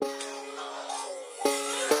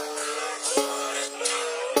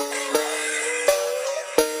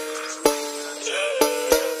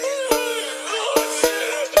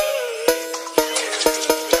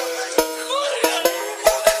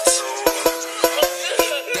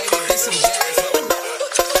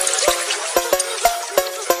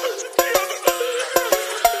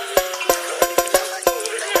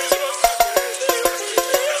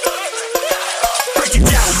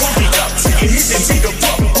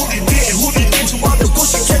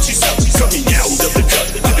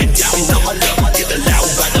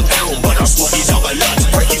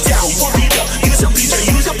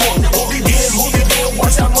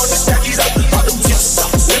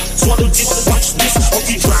watch this. Hope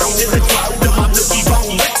you drown in the cloud of my milky bong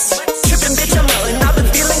lips. Tripping bitch, I'm melting. I've been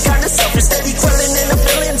feeling kinda selfish. Steady quelling in the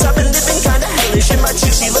feelings. I've been living kinda hellish. And my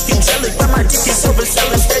chick, she look angelic, but my dick is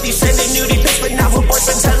overzealous. Steady sending nudity pics, but now her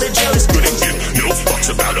boyfriend's hella jealous. Couldn't give no fucks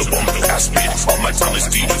about a bump ass bitch. All my time is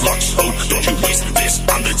deluxe. Oh, don't you waste this.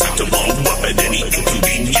 I'm the type to blow up at any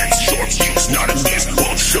inconvenience. Short fuse, not a miss.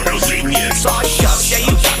 Won't show no lenience. Aw, shucks, yeah,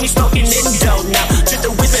 you got me smoking indo now. Just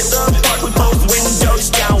the whip at the park with both windows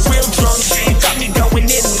down. Real drunk shit, got me going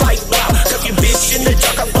in like wow. Took your bitch in the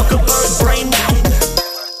dark, I fuck a bird brain now.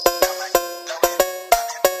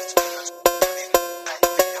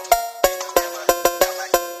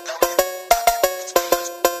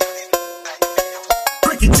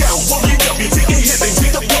 Break it down, roll it up, you take